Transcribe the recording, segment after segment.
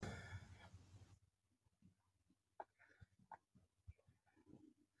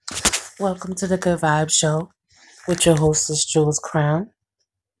Welcome to the Good Vibe Show with your hostess, Jules Crown.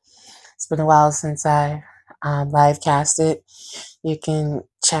 It's been a while since I live casted. You can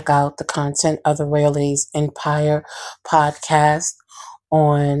check out the content of the Royal Ladies Empire podcast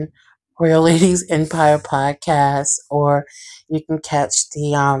on Royal Ladies Empire podcast, or you can catch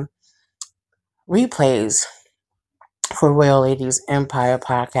the replays for Royal Ladies Empire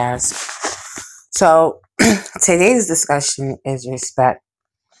podcast. So today's discussion is respect.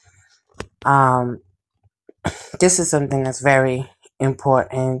 This is something that's very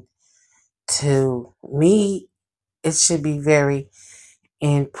important to me. It should be very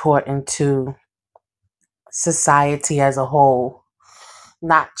important to society as a whole,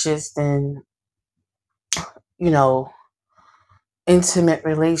 not just in, you know, intimate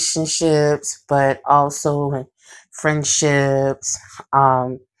relationships, but also in friendships,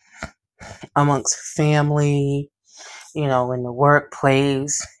 amongst family, in the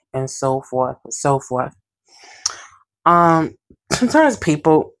workplace, and so forth and so forth. Sometimes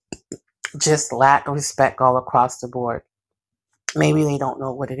people just lack respect all across the board. Maybe they don't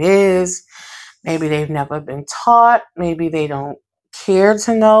know what it is. Maybe they've never been taught. Maybe they don't care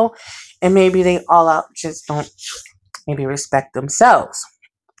to know. And maybe they all out just don't maybe respect themselves.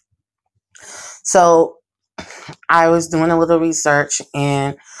 So I was doing a little research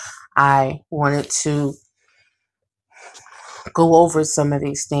and I wanted to go over some of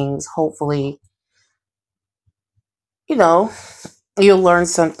these things. Hopefully, you'll learn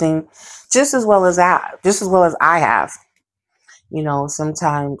something just as well as I have.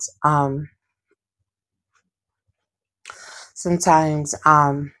 Sometimes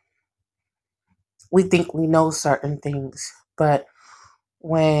we think we know certain things, but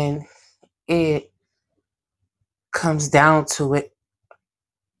when it comes down to it,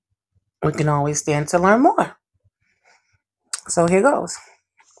 we can always stand to learn more. So here goes.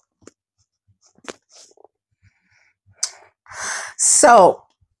 So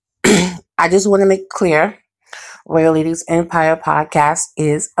I just want to make clear, Royal Ladies Empire podcast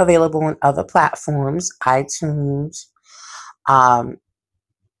is available on other platforms, iTunes,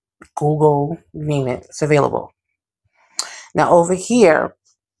 Google, you name it, it's available. Now over here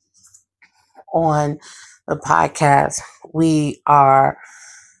on the podcast, we are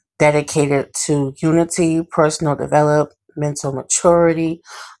dedicated to unity, personal development, mental maturity,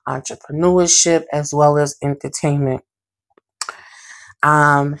 entrepreneurship, as well as entertainment.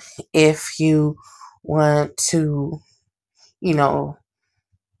 If you want to,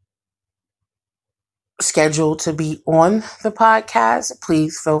 schedule to be on the podcast,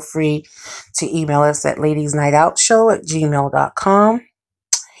 please feel free to email us at ladiesnightout@gmail.com.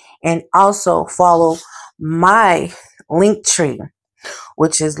 And also follow my Linktree,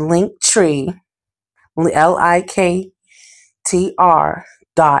 which is Linktree,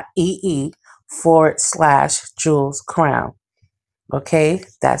 linktr.ee/Jules Crown. Okay,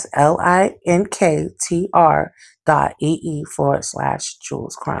 that's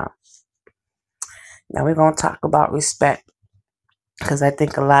linktr.ee/Jules Crown. Now we're going to talk about respect, because I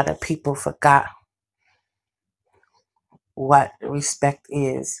think a lot of people forgot what respect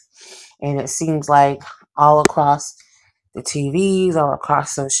is. And it seems like all across the TVs, all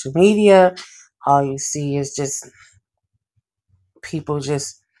across social media, all you see is just people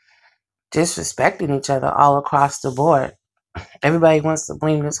just disrespecting each other all across the board. Everybody wants to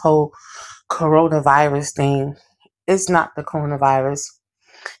blame this whole coronavirus thing. It's not the coronavirus.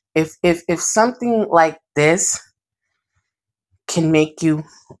 If something like this can make you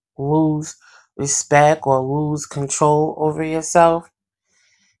lose respect or lose control over yourself,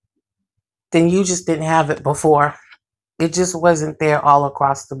 then you just didn't have it before. It just wasn't there all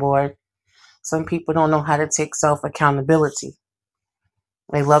across the board. Some people don't know how to take self-accountability.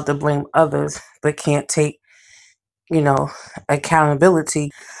 They love to blame others, but can't take, accountability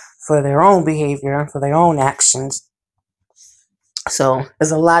for their own behavior and for their own actions. So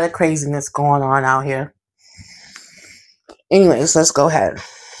there's a lot of craziness going on out here. Anyways, let's go ahead.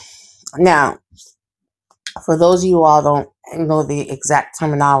 Now, for those of you all don't know the exact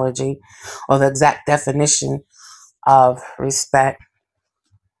terminology or the exact definition of respect,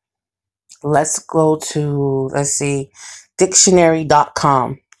 let's go to,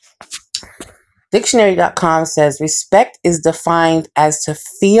 dictionary.com. Dictionary.com says respect is defined as to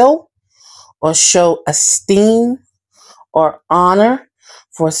feel or show esteem or honor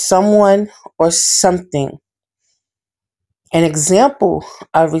for someone or something. An example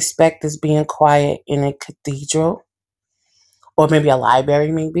of respect is being quiet in a cathedral, or maybe a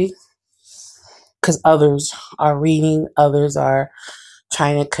library, maybe, because others are reading, others are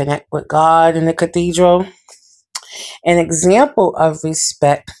trying to connect with God in the cathedral. An example of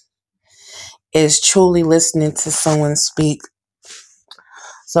respect is truly listening to someone speak.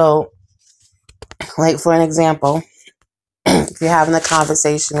 So, like for an example, if you're having a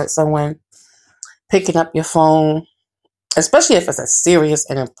conversation with someone, picking up your phone, especially if it's a serious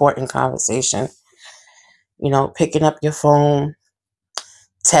and important conversation, picking up your phone,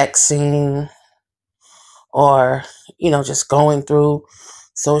 texting, or, just going through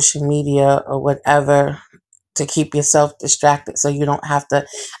social media or whatever to keep yourself distracted so you don't have to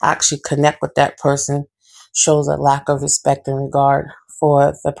actually connect with that person shows a lack of respect and regard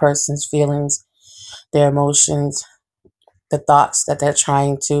for the person's feelings, their emotions, the thoughts that they're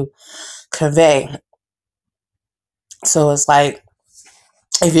trying to convey. So it's like,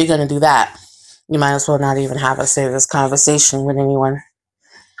 if you're going to do that, you might as well not even have a serious conversation with anyone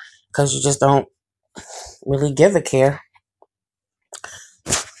because you just don't really give a care.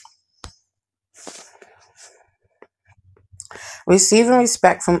 Receiving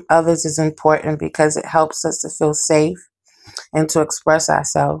respect from others is important because it helps us to feel safe and to express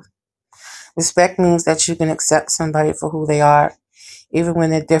ourselves. Respect means that you can accept somebody for who they are, even when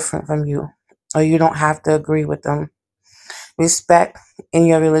they're different from you, or you don't have to agree with them. Respect in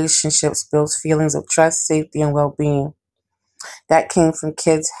your relationships builds feelings of trust, safety, and well-being. That came from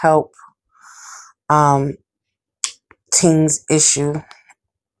Kids Help um, Teens issue.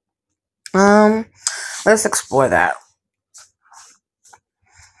 Let's explore that.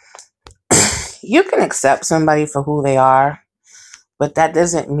 You can accept somebody for who they are, but that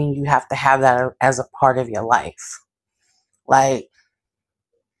doesn't mean you have to have that as a part of your life. Like,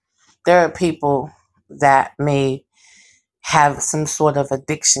 there are people that may have some sort of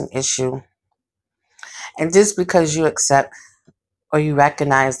addiction issue, and just because you accept or you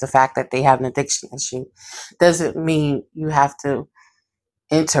recognize the fact that they have an addiction issue doesn't mean you have to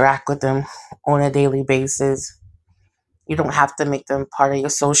interact with them on a daily basis. You don't have to make them part of your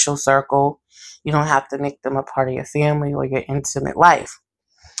social circle. You don't have to make them a part of your family or your intimate life.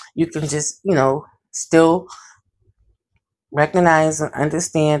 You can just, still recognize and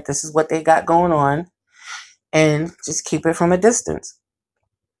understand this is what they got going on and just keep it from a distance.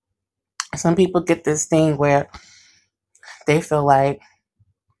 Some people get this thing where they feel like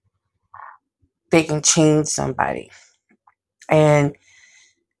they can change somebody. And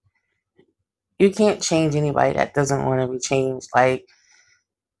you can't change anybody that doesn't want to be changed. Like,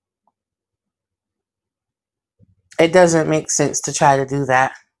 it doesn't make sense to try to do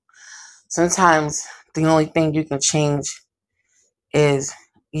that. Sometimes the only thing you can change is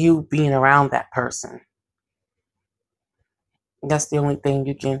you being around that person. That's the only thing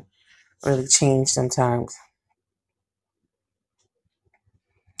you can really change sometimes.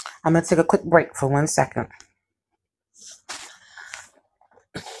 I'm going to take a quick break for 1 second.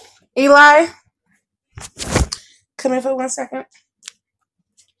 Eli, come here for 1 second.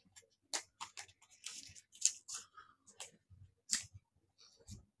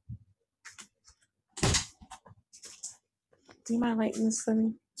 Do you mind lighting this for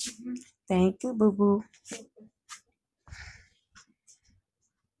me? Mm-hmm. Thank you, boo boo.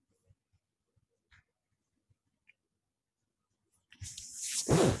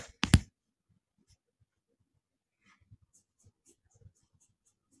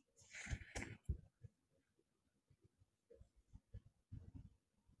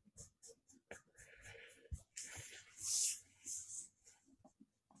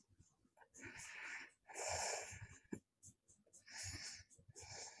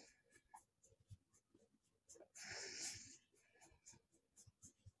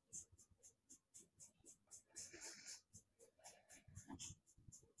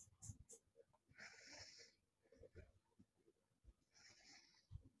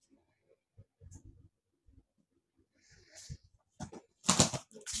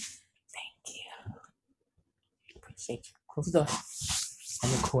 Thank you. Appreciate you. Close the door.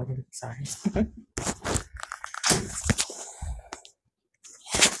 I'm recording. Sorry.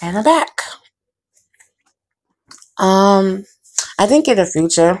 And I'm back. I think in the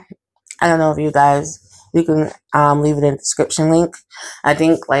future, I don't know if you can leave it in the description link. I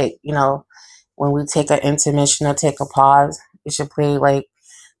think, like, when we take an intermission or take a pause, it should play like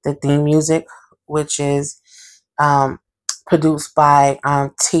the theme music, which is produced by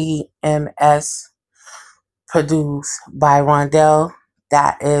TMS, produced by Rondell.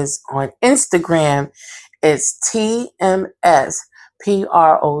 That is on Instagram. It's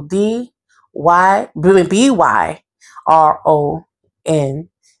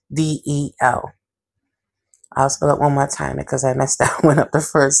TMSPRODYBYRONDEL. I'll spell it one more time because I messed that one up the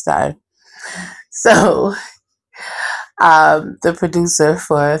first time. So, the producer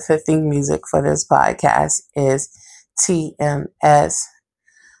for the theme music for this podcast is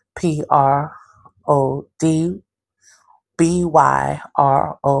TMSPRODYBYRONDEL. ODBYRONDEL.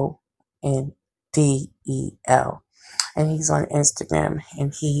 And he's on Instagram,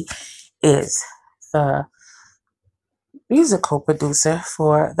 and he is the musical producer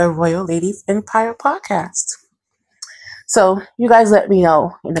for the Royal Ladies Empire podcast. So you guys let me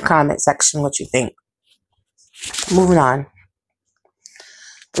know in the comment section what you think. Moving on.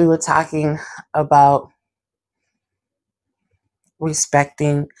 We were talking about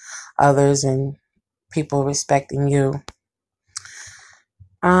respecting others and people respecting you.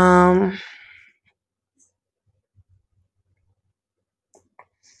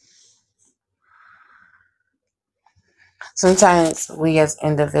 Sometimes we as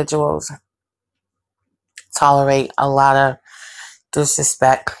individuals tolerate a lot of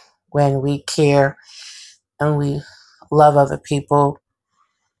disrespect when we care and we love other people.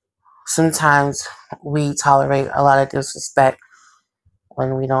 Sometimes we tolerate a lot of disrespect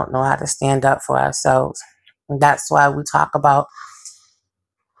when we don't know how to stand up for ourselves. And that's why we talk about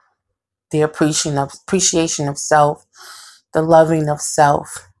the appreciation of self, the loving of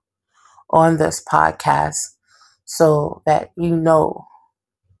self on this podcast, so that you know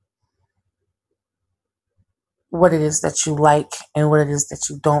what it is that you like and what it is that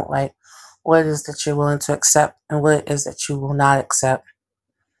you don't like, what it is that you're willing to accept and what it is that you will not accept.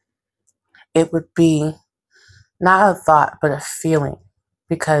 It would be not a thought, but a feeling,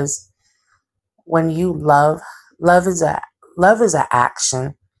 because when you love is an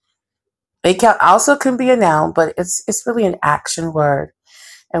action. It can be a noun, but it's really an action word.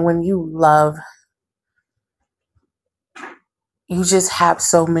 And when you love, you just have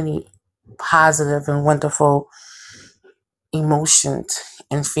so many positive and wonderful emotions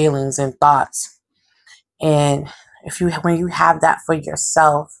and feelings and thoughts. And when you have that for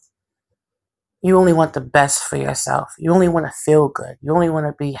yourself, you only want the best for yourself. You only want to feel good. You only want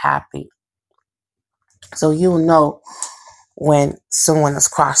to be happy. So you'll know when someone is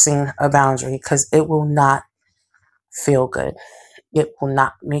crossing a boundary, because it will not feel good. It will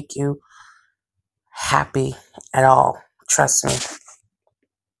not make you happy at all. Trust me.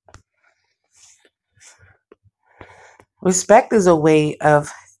 Respect is a way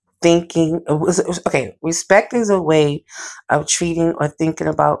of thinking. Okay, respect is a way of treating or thinking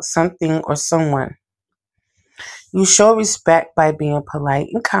about something or someone. You show respect by being polite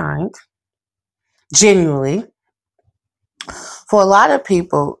and kind, genuinely. For a lot of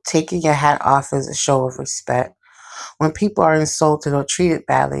people, taking your hat off is a show of respect. When people are insulted or treated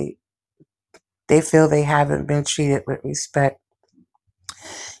badly, they feel they haven't been treated with respect.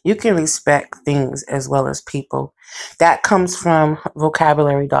 You can respect things as well as people. That comes from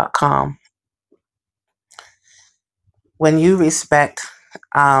vocabulary.com. When you respect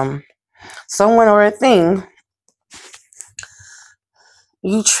someone or a thing,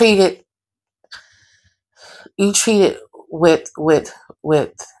 you treat it with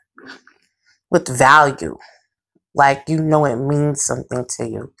value, like you know it means something to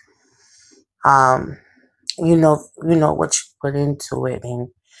you. You know what you put into it, and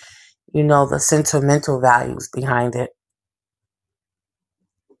you know the sentimental values behind it.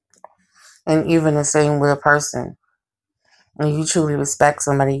 And even the same with a person. When you truly respect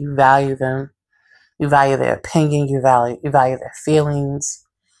somebody, you value them. You value their opinion. You value their feelings.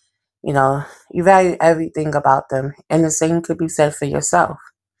 You know, you value everything about them. And the same could be said for yourself.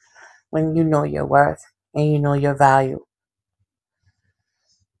 When you know your worth and you know your value,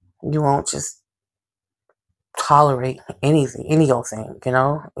 you won't just tolerate anything, any old thing. You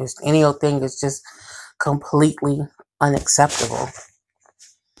know, any old thing is just completely unacceptable.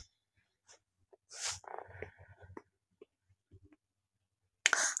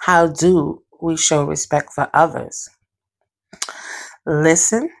 How do we show respect for others?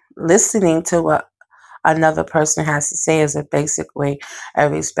 Listening to what another person has to say is a basic way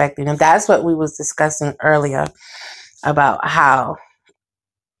of respecting them. That's what we was discussing earlier, about how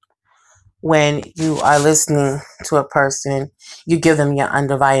when you are listening to a person, you give them your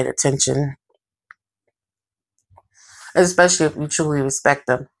undivided attention, especially if you truly respect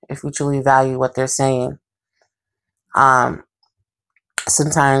them, if you truly value what they're saying. Um,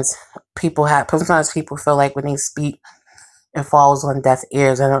 sometimes sometimes people feel like when they speak, it falls on deaf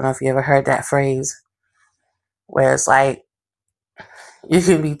ears. I don't know if you ever heard that phrase, where it's like you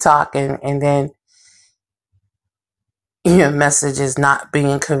can be talking and then your message is not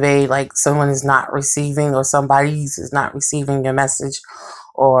being conveyed, like someone is not receiving, or somebody is not receiving your message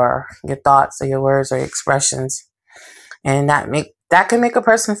or your thoughts or your words or your expressions. And that can make a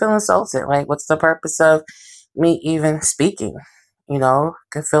person feel insulted. Like, what's the purpose of me even speaking? You know,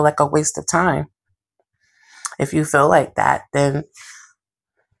 it could feel like a waste of time. If you feel like that, then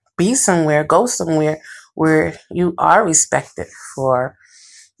be somewhere, go somewhere where you are respected for,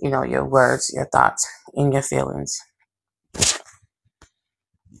 your words, your thoughts, and your feelings.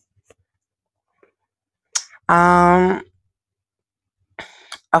 Um,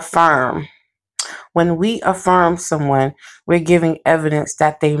 Affirm. When we affirm someone, we're giving evidence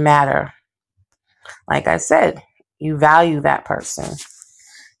that they matter. Like I said, you value that person.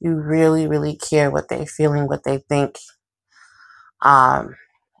 You really, really care what they're feeling, what they think. Um,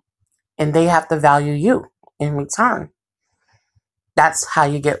 and they have to value you in return. That's how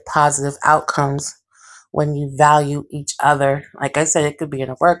you get positive outcomes when you value each other. Like I said, it could be in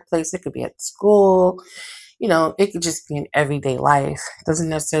a workplace, it could be at school, it could just be in everyday life. It doesn't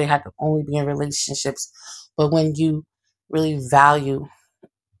necessarily have to only be in relationships, but when you really value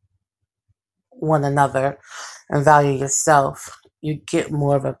one another and value yourself, you get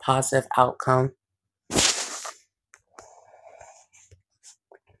more of a positive outcome.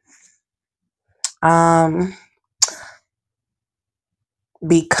 Um,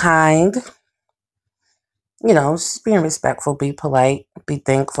 be kind, just being respectful, be polite, be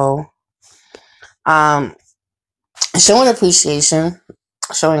thankful. Um, Showing appreciation,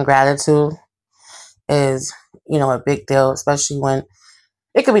 showing gratitude is, a big deal, especially when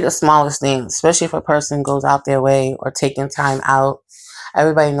it could be the smallest things, especially if a person goes out their way or taking time out.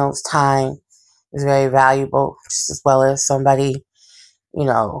 Everybody knows time is very valuable, just as well as somebody, you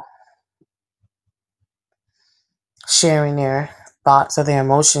know, sharing their thoughts or their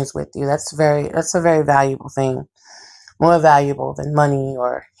emotions with you. That's a very valuable thing. More valuable than money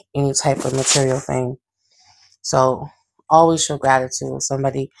or any type of material thing. So always show gratitude if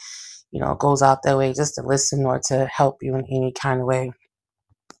somebody, goes out their way just to listen or to help you in any kind of way.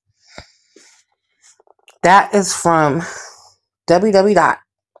 That is from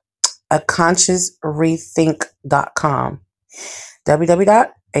www.aconsciousrethink.com.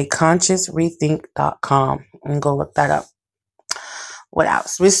 www.aconsciousrethink.com. And go look that up. What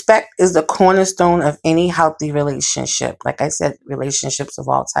else? Respect is the cornerstone of any healthy relationship. Like I said, relationships of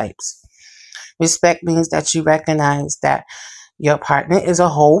all types. Respect means that you recognize that your partner is a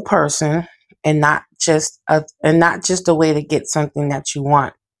whole person and not just a way to get something that you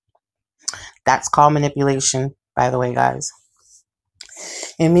want. That's called manipulation, by the way, guys.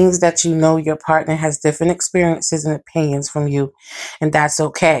 It means that you know your partner has different experiences and opinions from you, and that's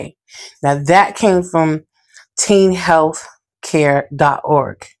okay. Now, that came from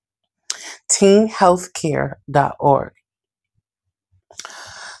teenhealthcare.org. Teenhealthcare.org.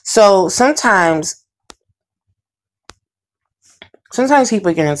 So sometimes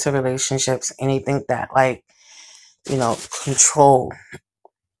people get into relationships and they think that, like, control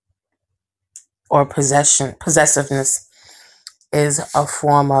or possessiveness is a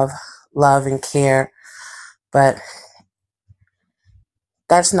form of love and care, but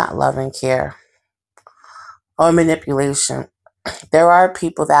that's not love and care or manipulation. There are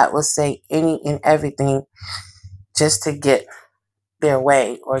people that will say any and everything just to get their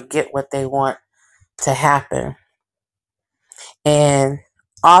way or get what they want to happen. And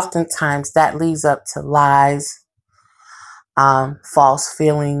oftentimes that leads up to lies, false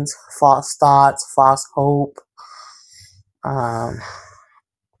feelings, false thoughts, false hope, um,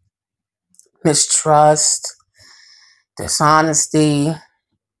 mistrust, dishonesty,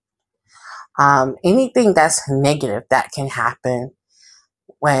 anything that's negative that can happen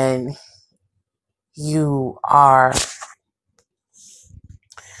when you are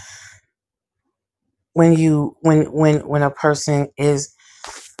when a person is,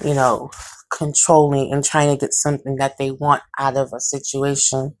 controlling and trying to get something that they want out of a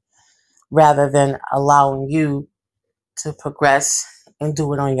situation rather than allowing you to progress and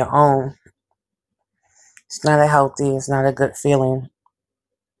do it on your own. It's not a good feeling.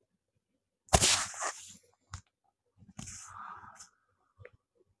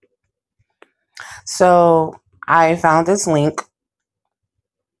 So I found this link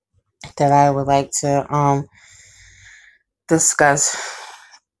that I would like to discuss.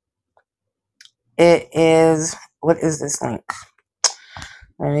 What is this link?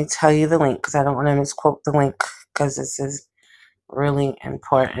 Let me tell you the link because I don't want to misquote the link because this is really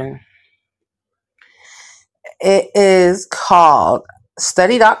important. It is called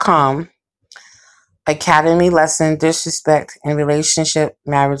study.com, Academy Lesson Disrespect in Relationship,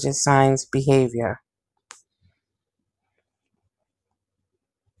 Marriages, Signs, Behavior.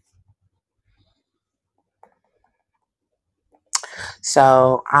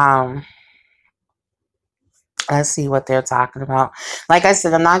 So, let's see what they're talking about. Like I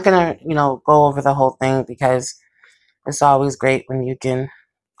said, I'm not going to, go over the whole thing because it's always great when you can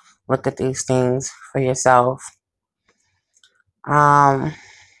look at these things for yourself. Um,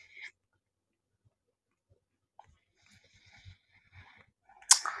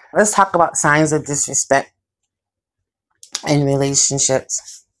 let's talk about signs of disrespect in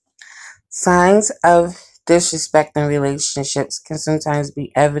relationships. Signs of disrespect in relationships can sometimes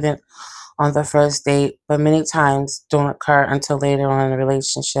be evident on the first date, but many times don't occur until later on in the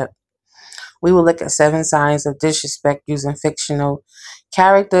relationship. We will look at 7 signs of disrespect using fictional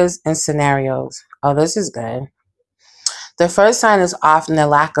characters and scenarios. Oh, this is good. The first sign is often a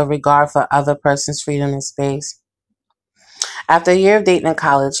lack of regard for other person's freedom and space. After a year of dating in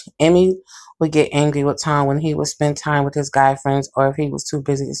college, Emmy would get angry with Tom when he would spend time with his guy friends or if he was too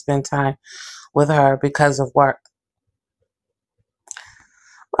busy to spend time with her because of work.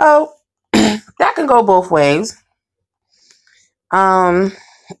 Well, that can go both ways. Um,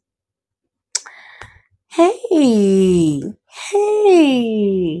 hey,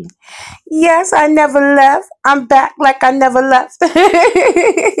 hey. Yes, I never left. I'm back like I never left.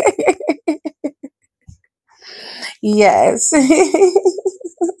 Yes.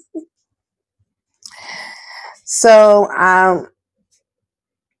 So,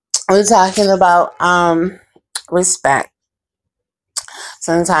 we're talking about respect.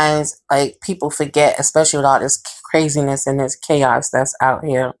 Sometimes, like, people forget, especially with all this craziness and this chaos that's out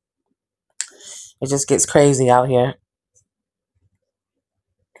here. It just gets crazy out here.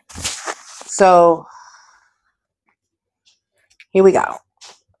 So, here we go.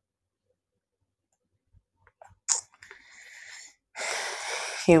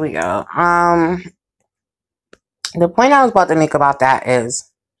 Here we go. The point I was about to make about that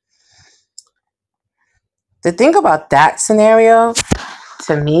is the thing about that scenario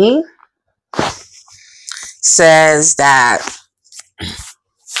to me says that,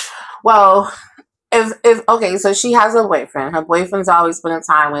 well, if okay, so she has a boyfriend. Her boyfriend's always spending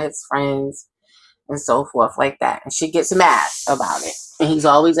time with his friends and so forth like that. And she gets mad about it. And he's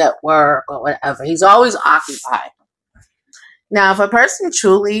always at work or whatever. He's always occupied. Now, if a person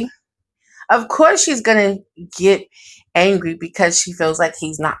truly, of course she's gonna get angry because she feels like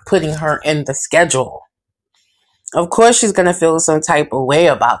he's not putting her in the schedule. Of course she's gonna feel some type of way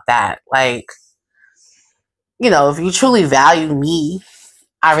about that. Like, if you truly value me,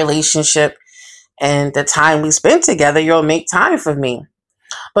 our relationship, and the time we spend together, you'll make time for me.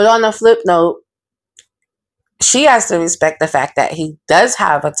 But on the flip note, she has to respect the fact that he does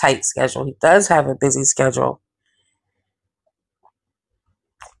have a tight schedule. He does have a busy schedule.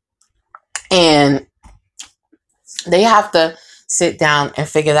 And they have to sit down and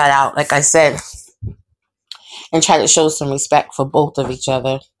figure that out, like I said, and try to show some respect for both of each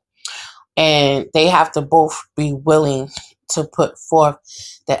other. And they have to both be willing to put forth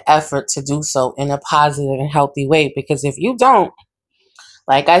the effort to do so in a positive and healthy way. Because if you don't,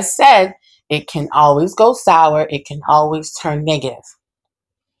 like I said, it can always go sour. It can always turn negative.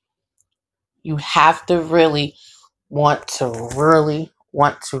 You have to really want to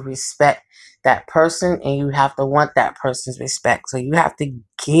respect that person, and you have to want that person's respect. So you have to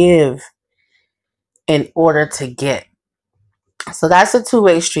give in order to get. So that's a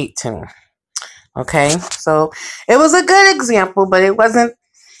two-way street to me. Okay, so it was a good example, but it wasn't.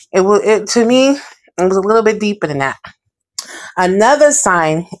 To me, it was a little bit deeper than that. Another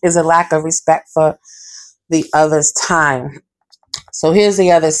sign is a lack of respect for the other's time. So here's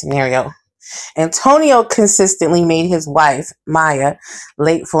the other scenario. Antonio consistently made his wife, Maya,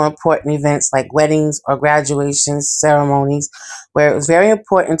 late for important events like weddings or graduation ceremonies where it was very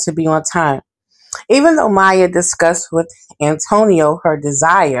important to be on time. Even though Maya discussed with Antonio her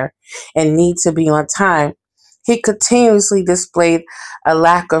desire and need to be on time, he continuously displayed a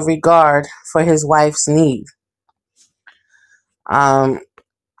lack of regard for his wife's need.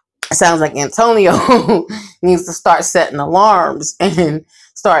 It sounds like Antonio needs to start setting alarms and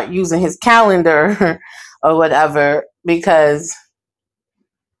start using his calendar or whatever, because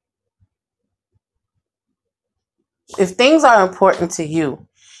if things are important to you,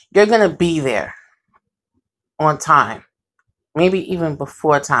 you're going to be there on time, maybe even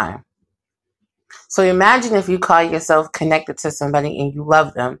before time. So imagine if you call yourself connected to somebody and you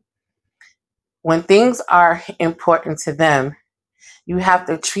love them. When things are important to them, you have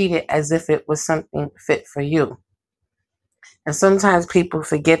to treat it as if it was something fit for you. And sometimes people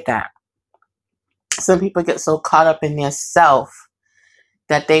forget that. Some people get so caught up in their self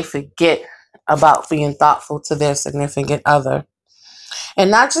that they forget about being thoughtful to their significant other.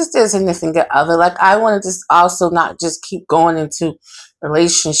 And not just their significant other. Like, I want to just also not just keep going into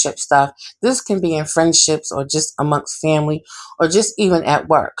relationship stuff. This can be in friendships or just amongst family or just even at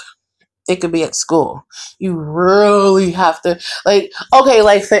work. It could be at school. You really have to, like, okay,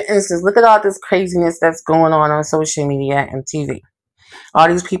 like for instance, look at all this craziness that's going on social media and TV. All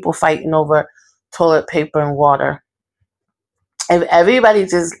these people fighting over toilet paper and water. If everybody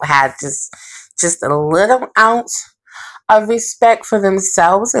just had just a little ounce of respect for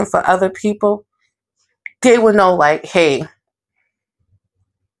themselves and for other people, they would know, like, hey,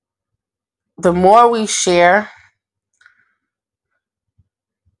 the more we share,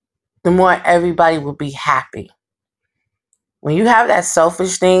 the more everybody will be happy. When you have that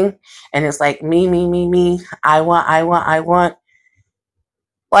selfish thing and it's like me, me, me, me, I want,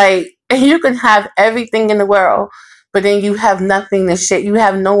 like, you can have everything in the world, but then you have nothing to share. You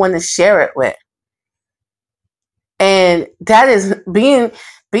have no one to share it with. And that is being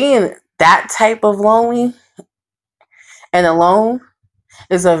that type of lonely and alone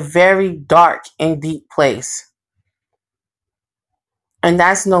is a very dark and deep place. And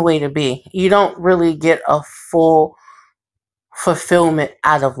that's no way to be. You don't really get a full fulfillment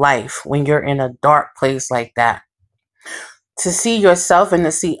out of life when you're in a dark place like that. To see yourself and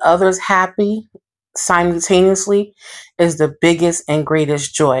to see others happy simultaneously is the biggest and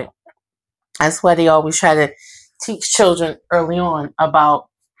greatest joy. That's why they always try to teach children early on about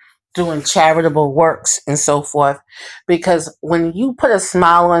doing charitable works and so forth. Because when you put a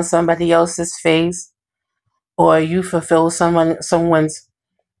smile on somebody else's face or you fulfill someone's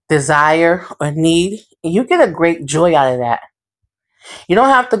desire or need, you get a great joy out of that. You don't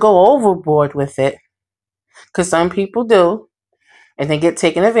have to go overboard with it, because some people do, and they get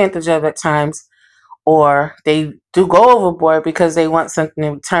taken advantage of at times, or they do go overboard because they want something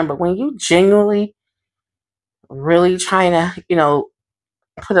in return. But when you genuinely really trying to,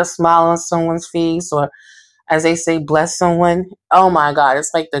 put a smile on someone's face, or as they say, bless someone, oh my God,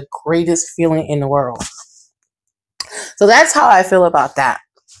 it's like the greatest feeling in the world. So that's how I feel about that.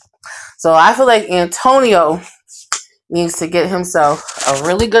 So I feel like Antonio needs to get himself a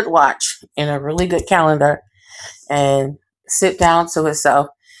really good watch and a really good calendar and sit down to himself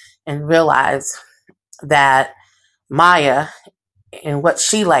and realize that Maya and what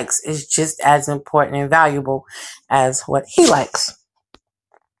she likes is just as important and valuable as what he likes.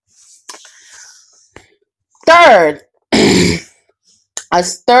 Third, a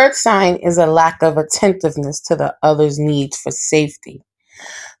third sign is a lack of attentiveness to the other's needs for safety.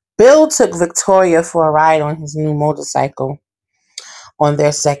 Bill took Victoria for a ride on his new motorcycle on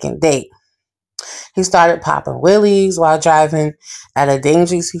their second date. He started popping wheelies while driving at a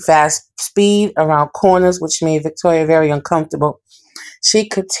dangerously fast speed around corners, which made Victoria very uncomfortable. She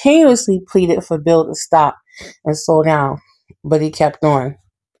continuously pleaded for Bill to stop and slow down, but he kept on.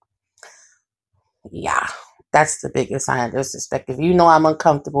 Yeah, that's the biggest sign of disrespect. If you know I'm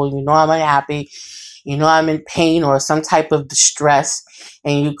uncomfortable, you know I'm unhappy, you know I'm in pain or some type of distress,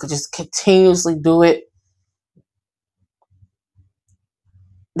 and you could just continuously do it,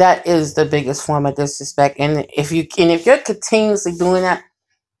 that is the biggest form of disrespect. And if you're continuously doing that,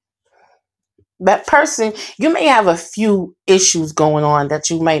 that person, you may have a few issues going on that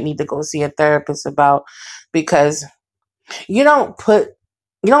you might need to go see a therapist about, because you don't put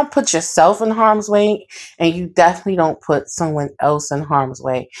yourself in harm's way, and you definitely don't put someone else in harm's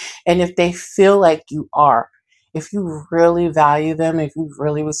way. And if they feel like you are, if you really value them, if you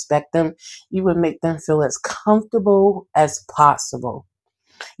really respect them, you would make them feel as comfortable as possible.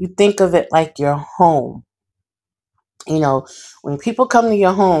 You think of it like your home. When people come to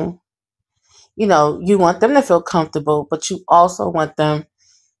your home, you want them to feel comfortable, but you also want them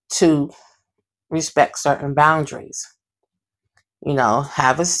to respect certain boundaries.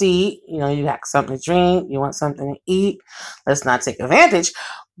 Have a seat, you got something to drink, you want something to eat. Let's not take advantage.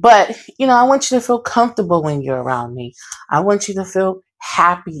 But, I want you to feel comfortable when you're around me. I want you to feel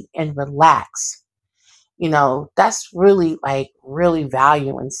happy and relaxed. That's really, like, really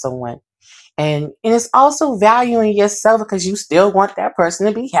valuing someone. And it's also valuing yourself, because you still want that person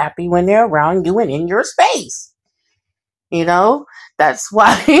to be happy when they're around you and in your space. You know, that's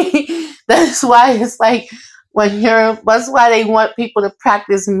why that's why it's like, that's why they want people to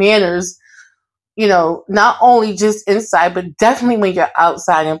practice manners, not only just inside, but definitely when you're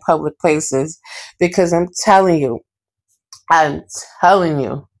outside in public places. Because I'm telling you,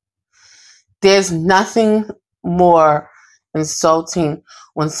 there's nothing more insulting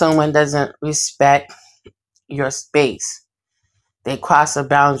when someone doesn't respect your space. They cross a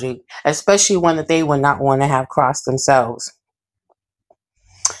boundary, especially one that they would not want to have crossed themselves.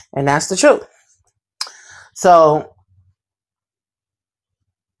 And that's the truth. So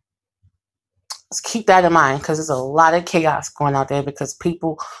let's keep that in mind, because there's a lot of chaos going out there because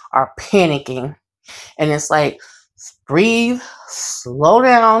people are panicking. And it's like, breathe, slow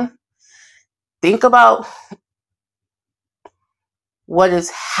down, think about what is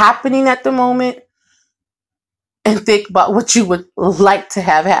happening at the moment, and think about what you would like to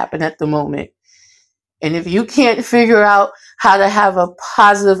have happen at the moment. And if you can't figure out how to have a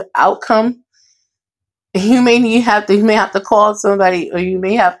positive outcome, you may have to call somebody, or you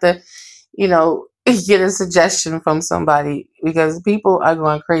may have to, you know, get a suggestion from somebody, because people are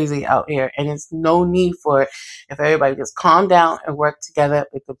going crazy out here and it's no need for it. If everybody just calm down and work together,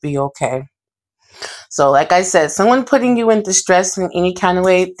 it could be okay. So like I said, someone putting you in distress in any kind of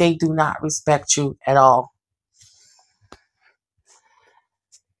way, they do not respect you at all.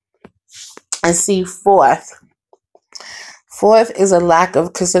 And see, fourth is a lack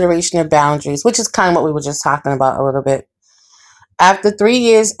of consideration of boundaries, which is kind of what we were just talking about a little bit. After 3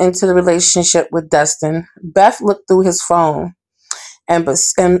 years into the relationship with Dustin, Beth looked through his phone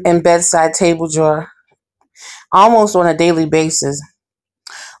and bedside table drawer almost on a daily basis.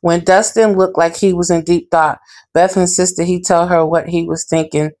 When Dustin looked like he was in deep thought, Beth insisted he tell her what he was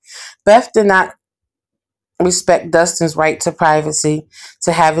thinking. Beth did not respect Dustin's right to privacy,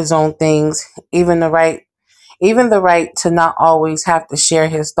 to have his own things, even the right to not always have to share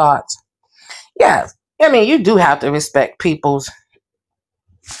his thoughts. Yeah, I mean, you do have to respect people's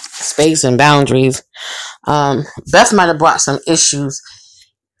space and boundaries. Beth might have brought some issues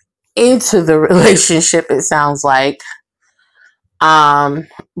into the relationship, it sounds like.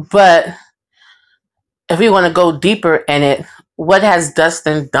 But if we want to go deeper in it, what has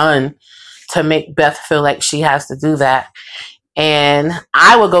Dustin done to make Beth feel like she has to do that? And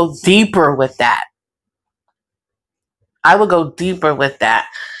I would go deeper with that. I would go deeper with that.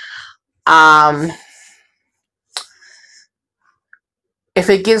 Um, if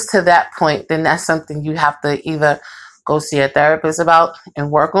it gets to that point, then that's something you have to either go see a therapist about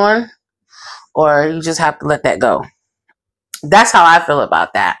and work on, or you just have to let that go. That's how I feel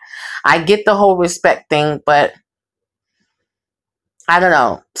about that. I get the whole respect thing, but I don't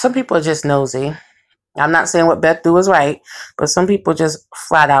know. Some people are just nosy. I'm not saying what Beth do is right, but some people just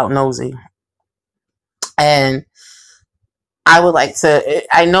flat out nosy. And I would like to,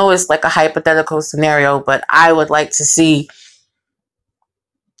 I know it's like a hypothetical scenario, but I would like to see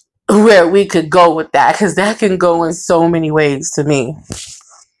where we could go with that, because that can go in so many ways to me.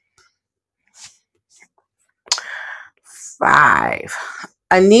 5.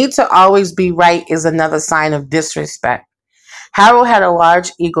 A need to always be right is another sign of disrespect. Harold had a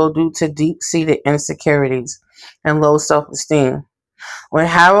large ego due to deep seated insecurities and low self esteem. When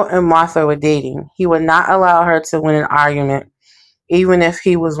Harold and Martha were dating, he would not allow her to win an argument, even if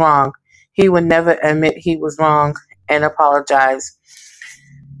he was wrong. He would never admit he was wrong and apologize.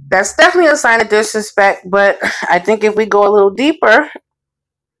 That's definitely a sign of disrespect, but I think if we go a little deeper,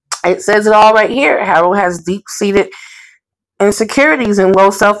 it says it all right here. Harold has deep seated insecurities and low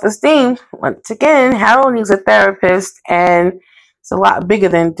self esteem. Once again, Harold needs a therapist, and it's a lot bigger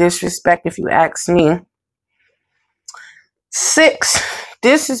than disrespect, if you ask me. 6.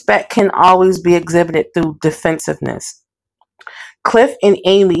 Disrespect can always be exhibited through defensiveness. Cliff and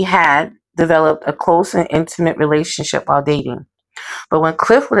Amy had developed a close and intimate relationship while dating. But when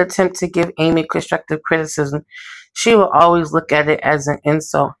Cliff would attempt to give Amy constructive criticism, she would always look at it as an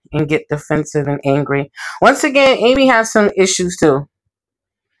insult and get defensive and angry. Once again, Amy has some issues too.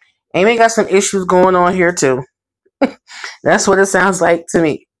 Amy got some issues going on here too. That's what it sounds like to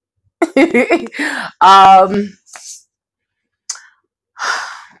me. um,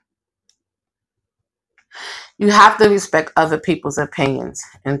 you have to respect other people's opinions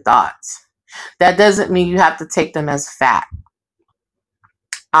and thoughts. That doesn't mean you have to take them as fact.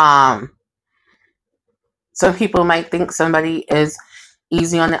 Um, some people might think somebody is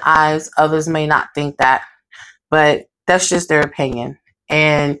easy on the eyes, others may not think that, but that's just their opinion.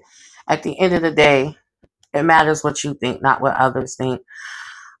 And at the end of the day, it matters what you think, not what others think.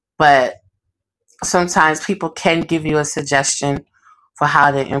 But sometimes people can give you a suggestion for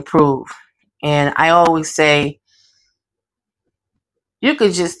how to improve. And I always say you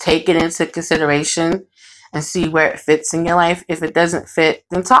could just take it into consideration and see where it fits in your life. If it doesn't fit,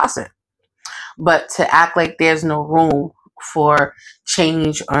 then toss it. But to act like there's no room for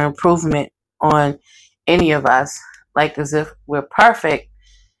change or improvement on any of us, like as if we're perfect,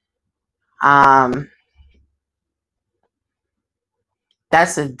 um,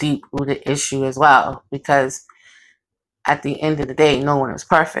 that's a deep rooted issue as well, because at the end of the day, no one is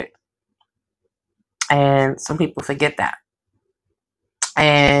perfect. And some people forget that.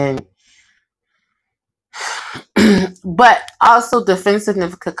 And but also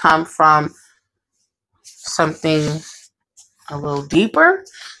defensiveness could come from something a little deeper,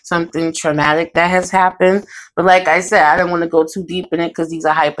 something traumatic that has happened. But like I said, I don't want to go too deep in it because these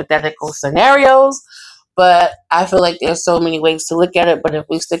are hypothetical scenarios. But I feel like there's so many ways to look at it. But if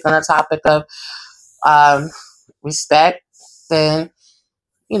we stick on the topic of um, respect, then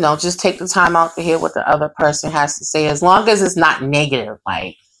just take the time out to hear what the other person has to say, as long as it's not negative.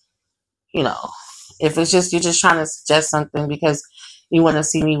 Like, you know, if it's just you're just trying to suggest something because you want to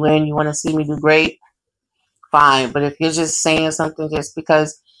see me win, you want to see me do great, fine. But if you're just saying something just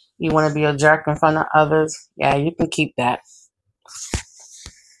because you want to be a jerk in front of others, yeah, you can keep that.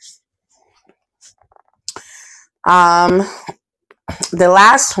 Um, the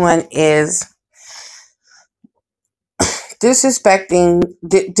last one is disrespecting.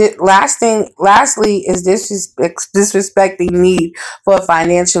 Lastly, is disrespecting need for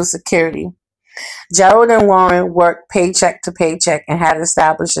financial security. Gerald and Warren worked paycheck to paycheck and had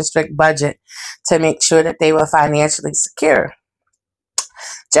established a strict budget to make sure that they were financially secure.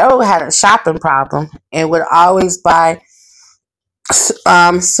 Gerald had a shopping problem and would always buy.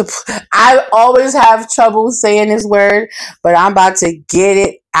 I always have trouble saying this word, but I'm about to get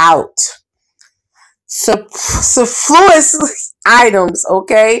it out. Superfluous items.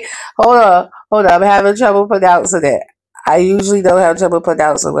 Okay, hold up. I'm having trouble pronouncing it. I usually don't have trouble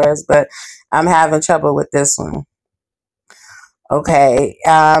pronouncing words, but I'm having trouble with this one. Okay.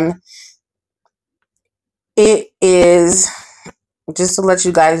 It is just to let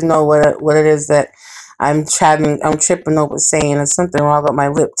you guys know what it is that I'm tripping over saying. There's something wrong with my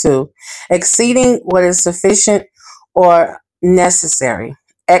lip too. Exceeding what is sufficient or necessary,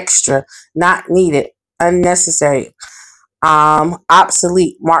 extra, not needed, unnecessary,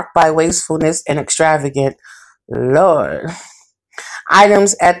 obsolete, marked by wastefulness and extravagant. Lord,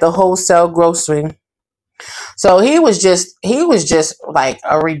 items at the wholesale grocery. So he was just like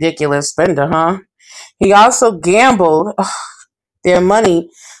a ridiculous spender, huh? He also gambled their money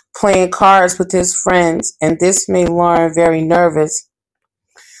playing cards with his friends, and this made Lauren very nervous.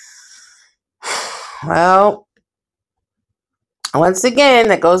 Well, once again,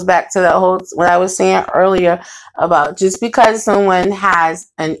 that goes back to the whole what I was saying earlier about just because someone has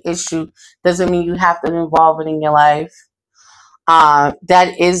an issue doesn't mean you have to involve it in your life.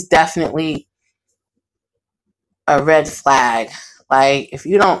 That is definitely a red flag. Like if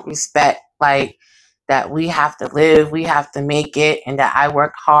you don't respect like that we have to live, we have to make it, and that I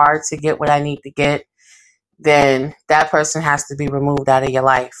work hard to get what I need to get, then that person has to be removed out of your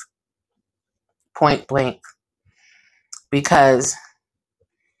life. Point blank. Because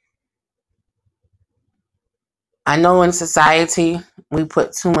I know in society we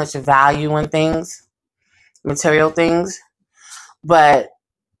put too much value in things, material things, but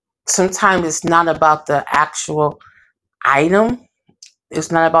sometimes it's not about the actual item.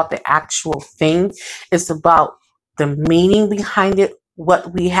 It's not about the actual thing. It's about the meaning behind it,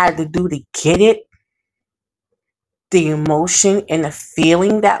 what we had to do to get it, the emotion and the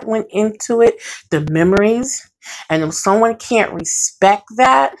feeling that went into it, the memories. And if someone can't respect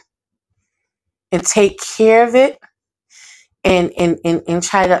that and take care of it and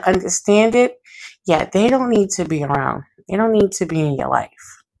try to understand it, yeah, they don't need to be around. They don't need to be in your life.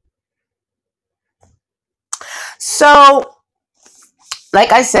 So,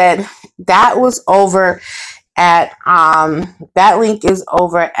 like I said, that was over at that link is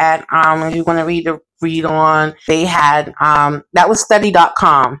over at if you want to read on, they had that was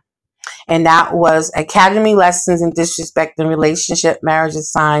study.com, and that was Academy Lessons in Disrespect in Relationship,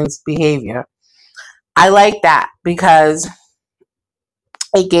 Marriages, Signs, Behavior. I like that because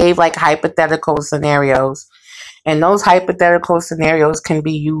it gave like hypothetical scenarios, and those hypothetical scenarios can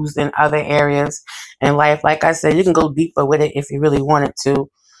be used in other areas in life. Like I said, you can go deeper with it if you really wanted to,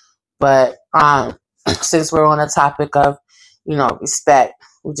 but since we're on a topic of respect,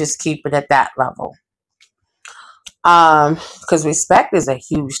 we just keep it at that level. Because respect is a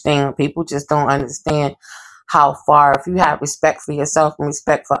huge thing. People just don't understand how far, if you have respect for yourself and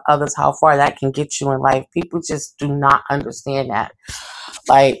respect for others, how far that can get you in life. People just do not understand that.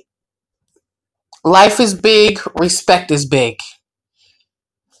 Like, life is big, respect is big.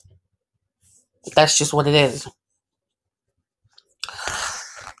 That's just what it is.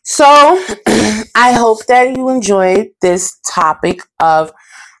 So, I hope that you enjoyed this topic of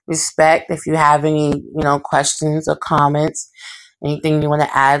respect. If you have any, questions or comments, anything you want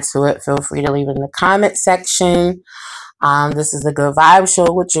to add to it, feel free to leave it in the comment section. This is a Good Vibe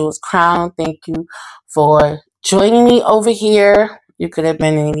Show with Jules Crown. Thank you for joining me over here. You could have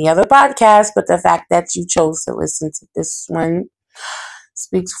been in any other podcast, but the fact that you chose to listen to this one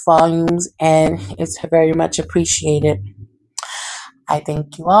speaks volumes, and it's very much appreciated. I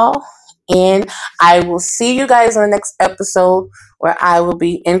thank you all, and I will see you guys in the next episode where I will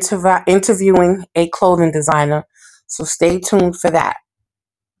be interviewing a clothing designer. So stay tuned for that.